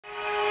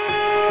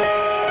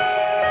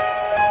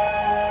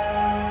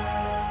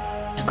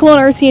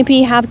Kelowna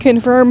RCMP have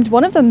confirmed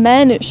one of the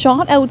men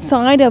shot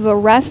outside of a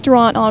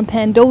restaurant on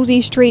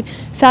Pandosy Street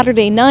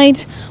Saturday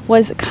night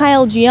was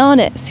Kyle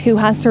Giannis, who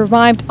has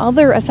survived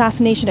other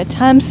assassination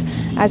attempts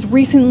as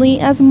recently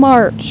as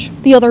March.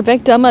 The other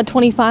victim, a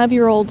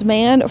 25-year-old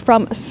man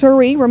from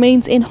Surrey,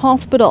 remains in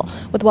hospital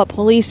with what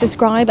police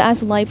describe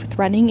as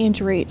life-threatening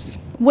injuries.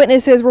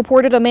 Witnesses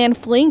reported a man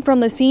fleeing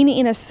from the scene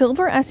in a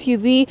silver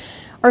SUV.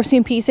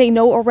 RCMP say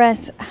no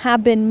arrests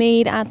have been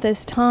made at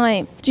this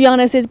time.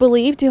 Giannis is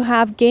believed to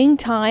have gang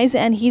ties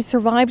and he's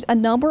survived a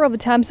number of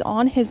attempts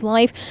on his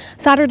life.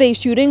 Saturday's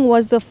shooting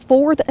was the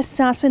fourth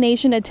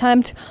assassination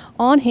attempt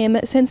on him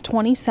since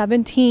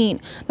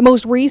 2017. The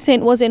most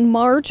recent was in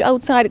March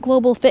outside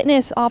Global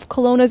Fitness off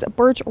Kelowna's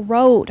Birch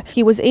Road.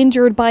 He was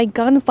injured by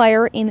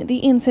gunfire in the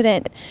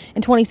incident.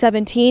 In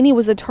 2017, he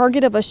was the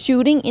target of a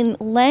shooting in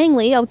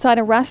Langley outside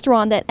a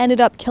restaurant that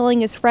ended up killing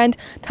his friend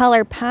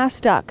Tyler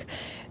Pastuk.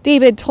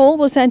 David Toll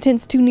was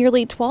sentenced to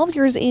nearly 12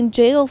 years in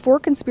jail for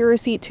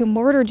conspiracy to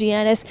murder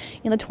Giannis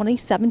in the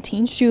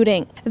 2017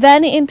 shooting.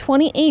 Then in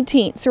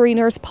 2018, Surrey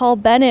nurse Paul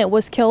Bennett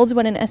was killed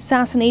when an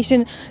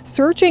assassination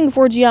searching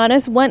for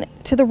Giannis went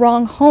to the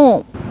wrong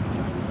home.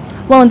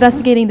 While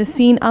investigating the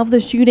scene of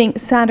the shooting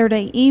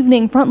Saturday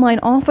evening, frontline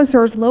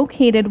officers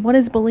located what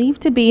is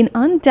believed to be an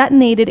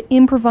undetonated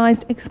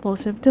improvised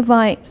explosive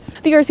device.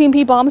 The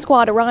RCMP bomb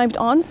squad arrived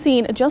on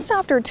scene just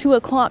after 2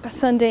 o'clock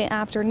Sunday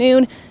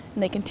afternoon,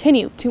 and they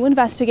continue to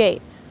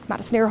investigate.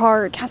 Madison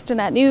Earhart,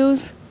 Castanet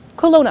News,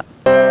 Kelowna.